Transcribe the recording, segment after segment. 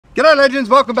G'day legends,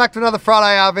 welcome back to another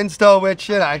Friday install, which,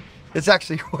 you know, it's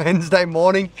actually Wednesday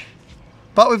morning.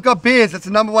 But we've got beers, that's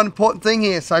the number one important thing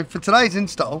here. So for today's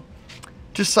install,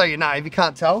 just so you know, if you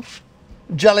can't tell,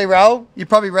 Jelly Roll, you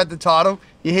probably read the title.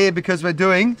 You're here because we're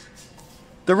doing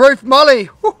the roof Molle.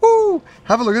 Woohoo!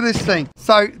 Have a look at this thing.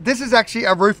 So this is actually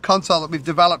a roof console that we've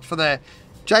developed for the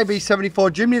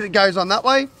JB74 Jimny that goes on that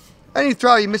way. And you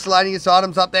throw your miscellaneous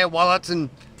items up there, wallets and,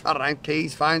 I don't know,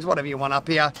 keys, phones, whatever you want up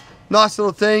here. Nice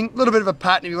little thing, a little bit of a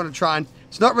pattern if you want to try and,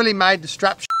 it's not really made to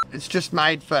strap shit, it's just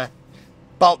made for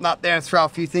bolting up there and throw a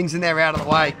few things in there out of the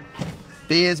way.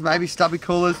 Beers, maybe stubby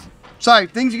coolers. So,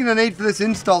 things you're going to need for this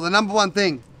install, the number one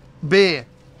thing, beer.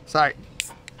 So,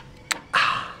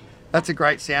 that's a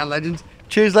great sound, legends.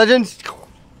 Cheers, legends.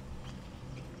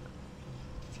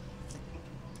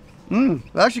 It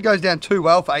actually goes down too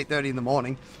well for 8:30 in the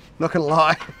morning, not going to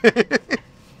lie.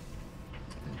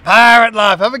 Parrot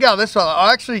life, have a go at this one.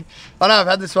 I know I've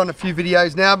had this one a few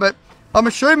videos now, but I'm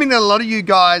assuming that a lot of you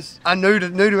guys are new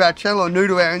to our channel or new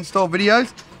to our install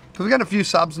videos, because we've got a few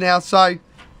subs now. So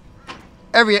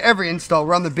every install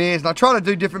run the beers, and I try to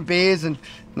do different beers and, you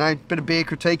know, a bit of beer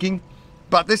critiquing,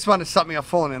 but this one is something I've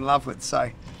fallen in love with.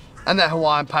 So, and that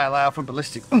Hawaiian Pale Ale from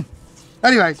Ballistic.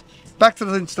 Anyways, back to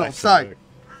the install. So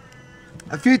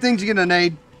a few things you're going to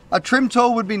need. A trim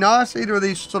tool would be nice, either of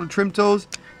these sort of trim tools.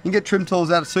 You can get trim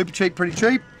tools out of super cheap, pretty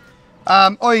cheap.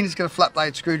 Or you can just get a flat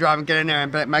blade screwdriver and get in there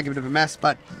and make a bit of a mess,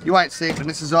 but you won't see it when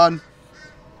this is on.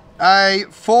 A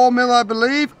 4mm, I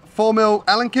believe, 4mm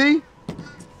Allen key,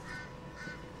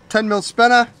 10mm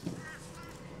spanner,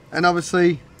 and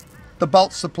obviously the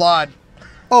bolts supplied.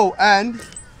 Oh, and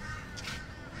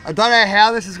I don't know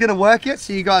how this is going to work yet,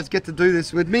 so you guys get to do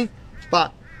this with me,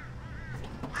 but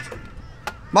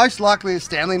most likely a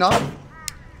Stanley knife,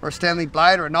 or a Stanley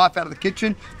blade, or a knife out of the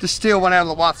kitchen. Just steal one out of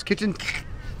the wife's kitchen.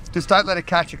 Just don't let her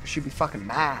catch it, because she'll be fucking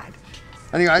mad.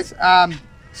 Anyways,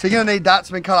 so you're gonna need that,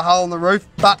 so we can cut a hole in the roof,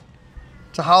 but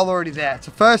it's a hole already there. It's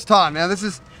the first time. Now this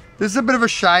is a bit of a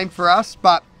shame for us,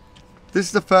 but this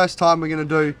is the first time we're gonna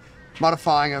do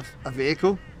modifying of a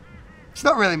vehicle. It's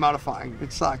not really modifying,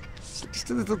 it's like, just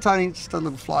a little tiny, just a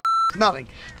little fly, nothing.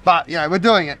 But, you know, we're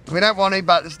doing it. We don't want to,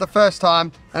 but it's the first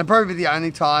time, and probably the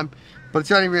only time, but it's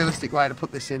the only realistic way to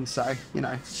put this in, so, you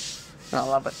know, I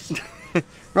love it.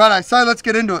 Righto, so let's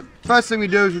get into it. First thing we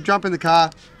do is we jump in the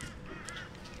car,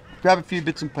 grab a few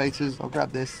bits and pieces. I'll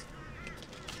grab this.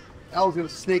 Al's going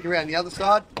to sneak around the other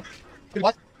side.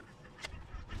 What?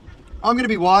 I'm going to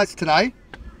be wise today,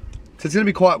 so it's going to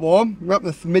be quite warm. We're up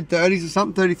in the mid-30s or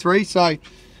something, 33, so I'm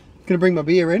going to bring my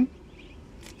beer in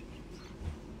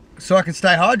so I can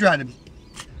stay hydrated.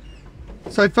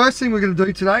 So first thing we're going to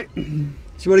do today, so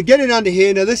you want to get in under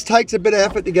here. Now this takes a bit of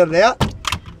effort to get it out.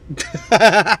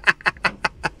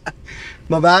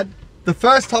 My bad. The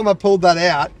first time I pulled that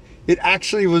out, it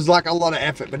actually was like a lot of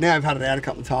effort, but now I've had it out a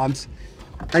couple of times.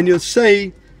 And you'll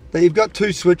see that you've got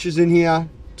two switches in here,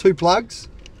 two plugs.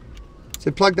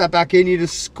 So plug that back in, you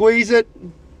just squeeze it,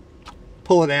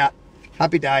 pull it out.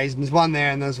 Happy days. And there's one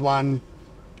there and there's one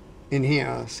in here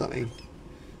or something.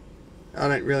 I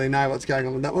don't really know what's going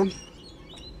on with that one.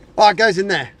 Oh, it goes in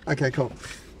there. Okay, cool.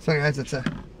 So anyways,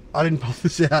 I didn't pull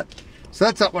this out. So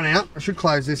that's that one out. I should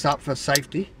close this up for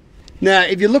safety. Now,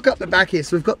 if you look up the back here,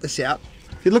 so we've got this out.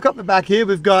 If you look up the back here,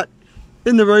 we've got,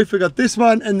 in the roof, we've got this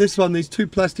one and this one, these two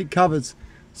plastic covers.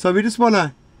 So we just want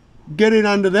to get in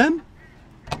under them,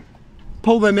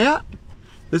 pull them out.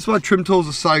 This is why trim tools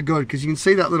are so good, because you can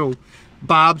see that little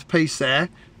barbed piece there.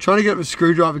 Trying to get it with a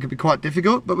screwdriver can be quite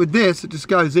difficult, but with this, it just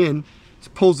goes in,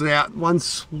 just pulls it out.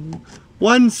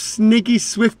 One sneaky,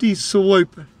 swifty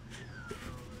swoop.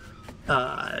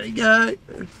 There you go.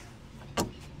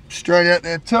 Straight out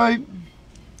there too.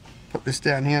 Put this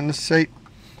down here in the seat.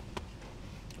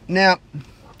 Now,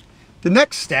 the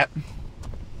next step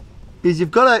is you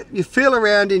feel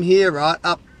around in here, right,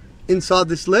 up inside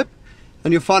this lip,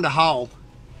 and you'll find a hole.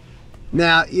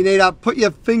 Now, you need to put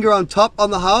your finger on top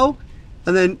on the hole,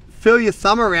 and then feel your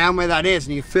thumb around where that is,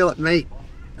 and you feel it meet.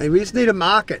 And we just need to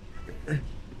mark it.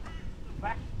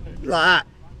 Like that.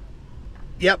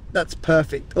 Yep, that's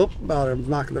perfect. Oh, well, I'm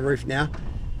marking the roof now.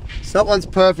 So that one's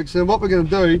perfect. So what we're going to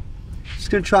do, just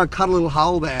going to try and cut a little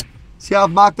hole there. See how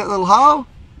I've marked that little hole?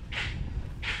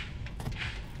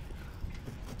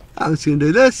 I'm just going to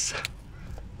do this.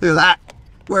 Look at that.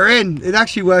 We're in. It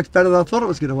actually works better than I thought it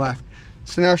was going to work.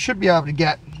 So now I should be able to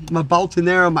get my bolt in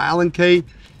there on my Allen key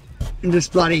and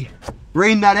just bloody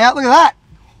ream that out. Look at that.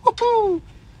 Woohoo!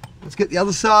 Let's get the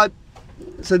other side.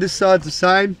 So this side's the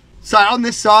same. So on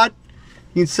this side,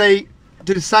 you can see,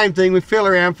 do the same thing. We feel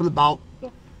around for the bolt.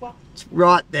 It's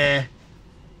right there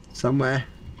somewhere.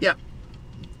 Yep.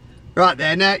 Right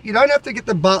there. Now, you don't have to get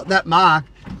that mark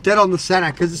dead on the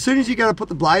center, because as soon as you go to put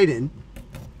the blade in,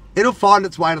 it'll find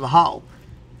its way to the hole.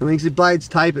 That means the blade's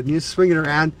tapered and you just swing it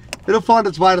around, it'll find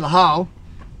its way to the hole,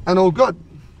 and all good.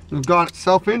 It'll guide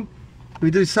itself in.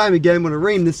 We do the same again when I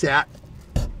ream this out.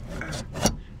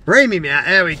 Ream him out,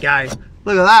 there we go.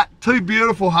 Look at that, 2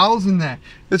 beautiful holes in there.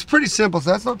 It's pretty simple,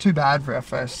 so that's not too bad for our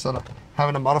first sort of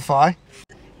having to modify.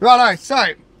 Righto,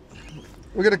 so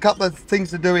we've got a couple of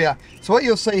things to do here. So what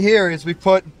you'll see here is we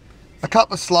put a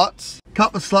couple of slots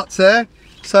there.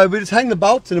 So we just hang the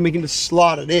bolts in and we can just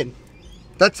slide it in.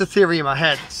 That's the theory in my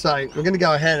head. So we're going to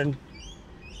go ahead and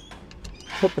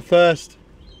put the first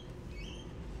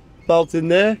bolt in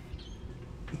there.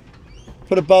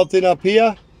 Put a bolt in up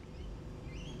here.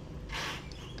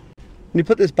 When you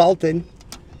put this bolt in,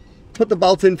 put the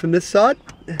bolt in from this side.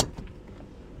 And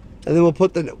then we'll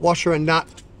put the washer and nut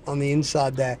on the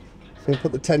inside there. So we'll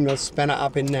put the 10mm spanner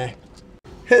up in there.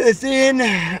 Hit this in.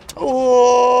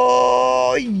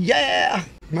 Oh yeah!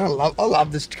 I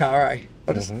love this car, eh?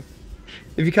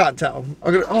 If you can't tell,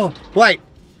 oh wait,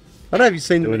 I don't know if you've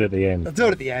seen. Do it at the end. I'll do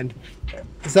it at the end.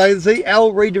 So see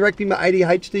L redirecting my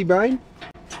ADHD brain.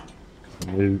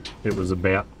 I knew it was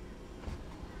about.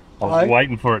 I was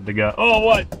waiting for it to go. Oh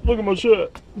wait, look at my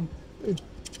shirt.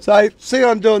 So see what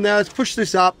I'm doing now? Let's push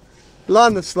this up,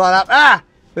 line the slide up. Ah!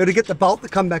 We're gonna get the bolt to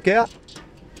come back out.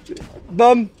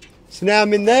 Boom. So now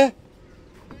I'm in there.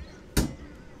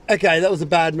 Okay, that was a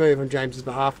bad move on James's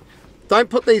behalf. Don't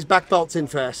put these back bolts in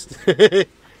first. It's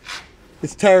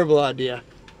a terrible idea.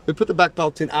 We put the back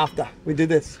bolts in after we do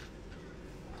this.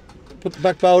 Put the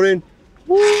back bolt in.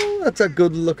 Woo, that's a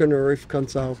good looking roof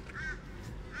console.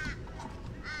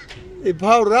 You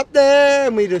hold it up there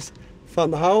and we just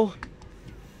find the hole.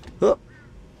 Oh.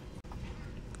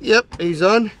 Yep, he's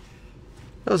on.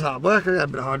 That was hard work. I got a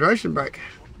bit of hydration break.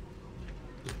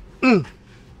 Oh,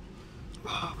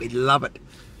 we love it.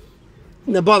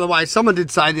 Now, by the way, someone did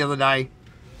say the other day,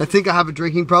 they think I have a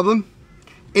drinking problem.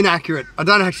 Inaccurate. I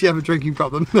don't actually have a drinking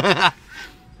problem.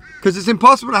 Because it's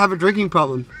impossible to have a drinking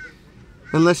problem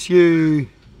unless you...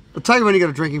 I'll tell you when you got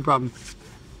a drinking problem.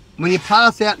 When you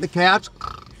pass out on the couch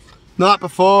night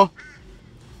before,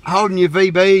 holding your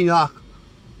VB, you're like,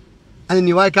 and then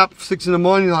you wake up at 6 in the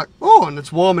morning, you're like, oh, and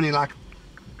it's warm, and you're like,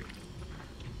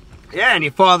 yeah, and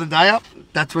you fire the day up,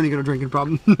 that's when you got a drinking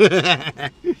problem.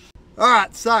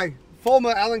 Alright, so,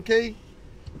 former Allen key,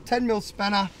 10mm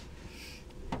spanner,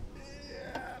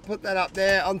 put that up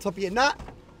there on top of your nut,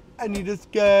 and you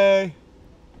just go,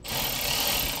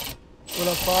 when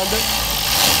I find it,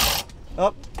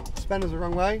 oh, spanner's the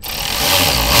wrong way,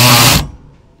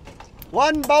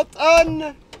 1 bolt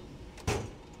on,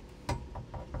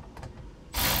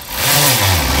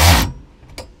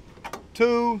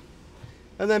 2,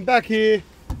 and then back here,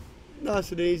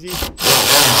 nice and easy.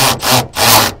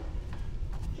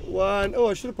 1, oh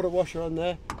I should have put a washer on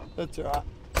there, that's alright.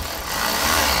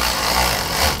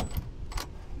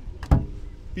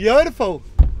 Beautiful!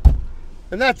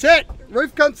 And that's it,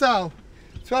 roof console.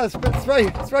 Throw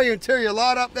your interior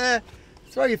light up there,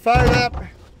 throw your phone up,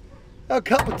 a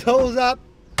couple of tools up.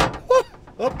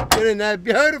 Oh, get in there,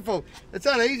 beautiful. It's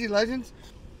that easy, legends.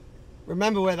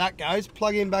 Remember where that goes,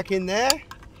 plug in back in there,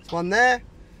 there's one there,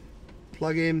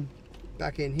 plug in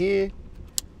back in here,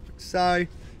 like so,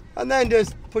 and then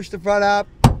just push the front up.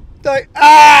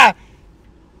 Ah!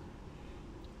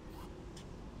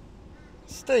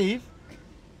 Steve,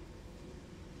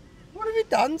 what have you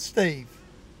done, Steve?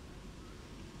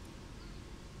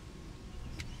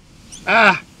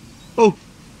 Ah! Oh!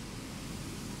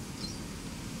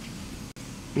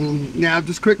 Now,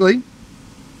 just quickly,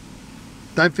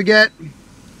 don't forget,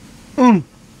 look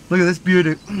at this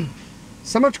beauty.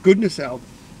 So much goodness out.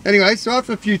 Anyway, so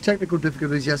after a few technical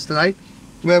difficulties yesterday,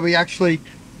 where we actually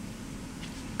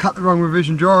cut the wrong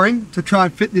revision drawing to try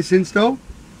and fit this install,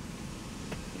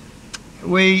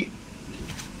 we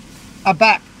are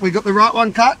back. We got the right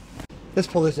one cut. Let's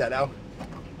pull this out, Al.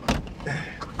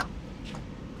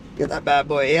 Get that bad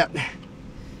boy out. You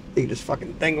can just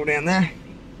fucking dangle down there.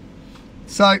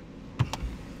 So, I'm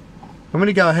going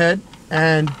to go ahead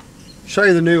and show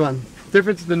you the new one. The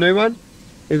difference of the new one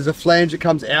is a flange that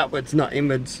comes outwards, not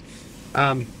inwards.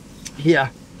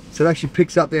 Here. So it actually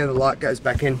picks up there, the light goes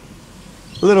back in.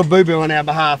 A little boo-boo on our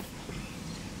behalf.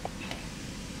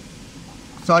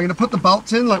 So I'm going to put the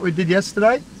bolts in like we did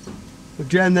yesterday. We'll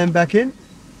jam them back in.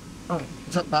 Oh,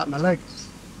 what's up about my leg?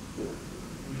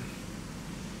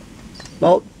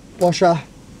 Bolt, washer.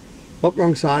 Oh,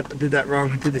 wrong side. I did that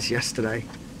wrong. I did this yesterday.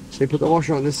 So you put the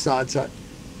washer on this side so it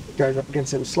goes up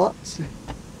against them slots.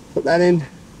 Put that in.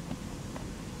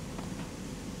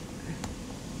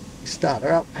 Start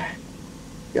her up.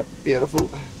 Yep, beautiful.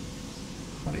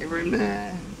 Plenty of room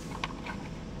there.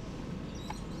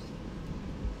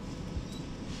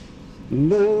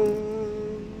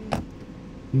 Boom,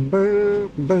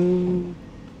 boom, boom.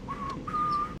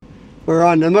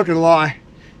 Alright, I'm not gonna lie.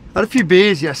 I had a few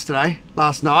beers last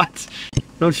night.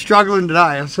 And I'm struggling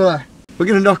today. So we're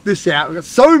gonna knock this out. We've got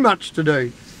so much to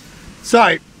do.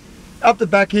 So, up the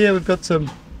back here we've got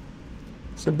some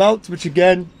bolts, which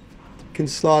again can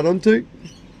slide onto.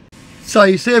 So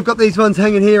you see I've got these ones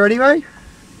hanging here anyway.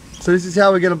 So this is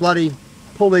how we're gonna bloody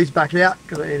pull these back out,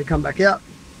 because they need to come back out.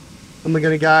 And we're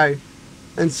gonna go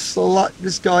and slot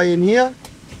this guy in here,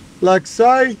 like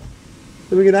so. Then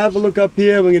we're gonna have a look up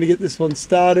here. We're gonna get this one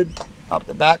started up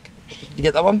the back. Did you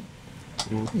get that one?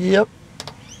 Yep.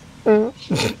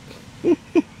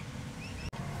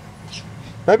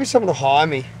 Maybe someone will hire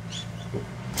me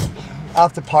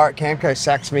after Pirate Camco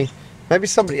sacks me. Maybe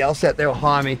somebody else out there will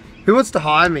hire me. Who wants to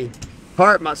hire me?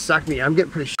 Pirate must sack me. I'm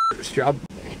getting pretty shit at this job.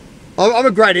 I'm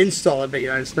a great installer, but you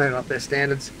know, it's not up their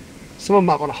standards. Someone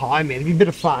might want to hire me. It'd be a bit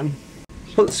of fun.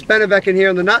 Put the spanner back in here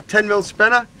on the nut. 10mm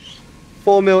spanner,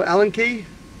 4mm Allen key,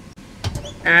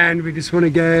 and we just want to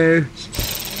go.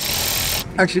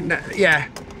 Actually, no, yeah,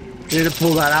 you need to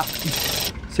pull that up.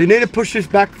 So you need to push this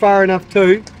back far enough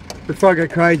too. Before I go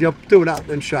crazy, I'll do it up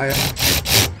and show you.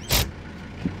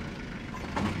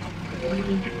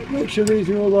 Make sure these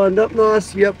are all lined up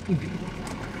nice. Yep.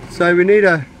 So we need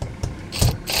to.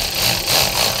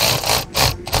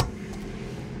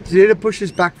 So you need to push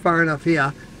this back far enough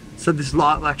here, so this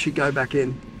light will actually go back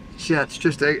in. See how it's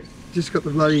just got the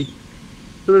bloody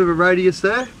little bit of a radius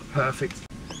there. Perfect.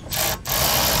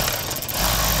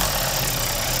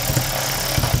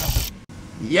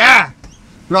 Yeah.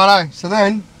 Righto. So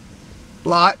then,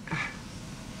 light.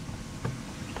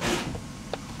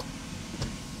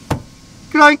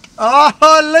 Crank. Oh,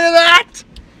 look at that!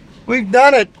 We've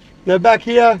done it. Now back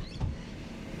here,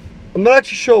 I'm not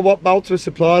actually sure what bolts we're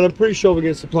supplying. I'm pretty sure we're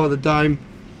going to supply the dome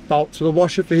bolts for the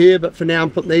washer for here, but for now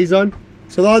I'm putting these on.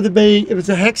 So it'll either be, if it's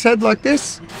a hex head like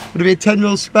this, it'll be a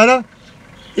 10mm spanner.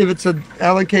 If it's an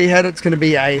Allen key head, it's going to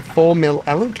be a 4mm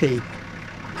Allen key.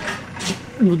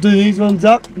 We'll do these ones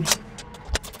up.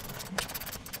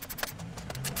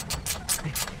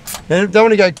 Now, don't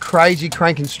want to go crazy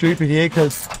cranking stupid here,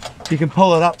 because you can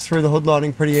pull it up through the hood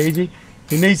lining pretty easy.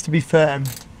 It needs to be firm.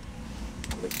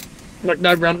 Like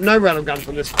no rattle guns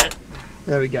on this bit.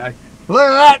 There we go. Look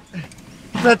at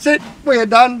that. That's it. We are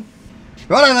done.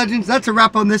 Righto, legends. That's a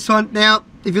wrap on this one. Now,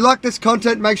 if you like this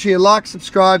content, make sure you like,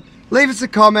 subscribe, leave us a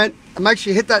comment, and make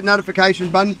sure you hit that notification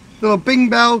button, little bing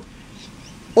bell.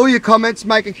 All your comments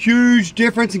make a huge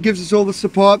difference and gives us all the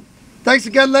support. Thanks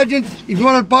again, legends. If you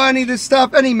want to buy any of this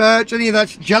stuff, any merch, any of that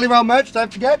Jelly Roll merch,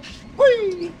 don't forget.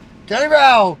 Whee! Jelly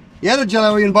Roll. Yeah, the Jelly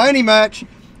Roll. You can buy any merch.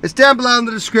 It's down below in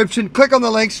the description. Click on the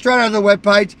link straight out of the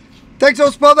webpage. Thanks all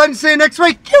for supporting, and see you next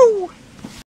week.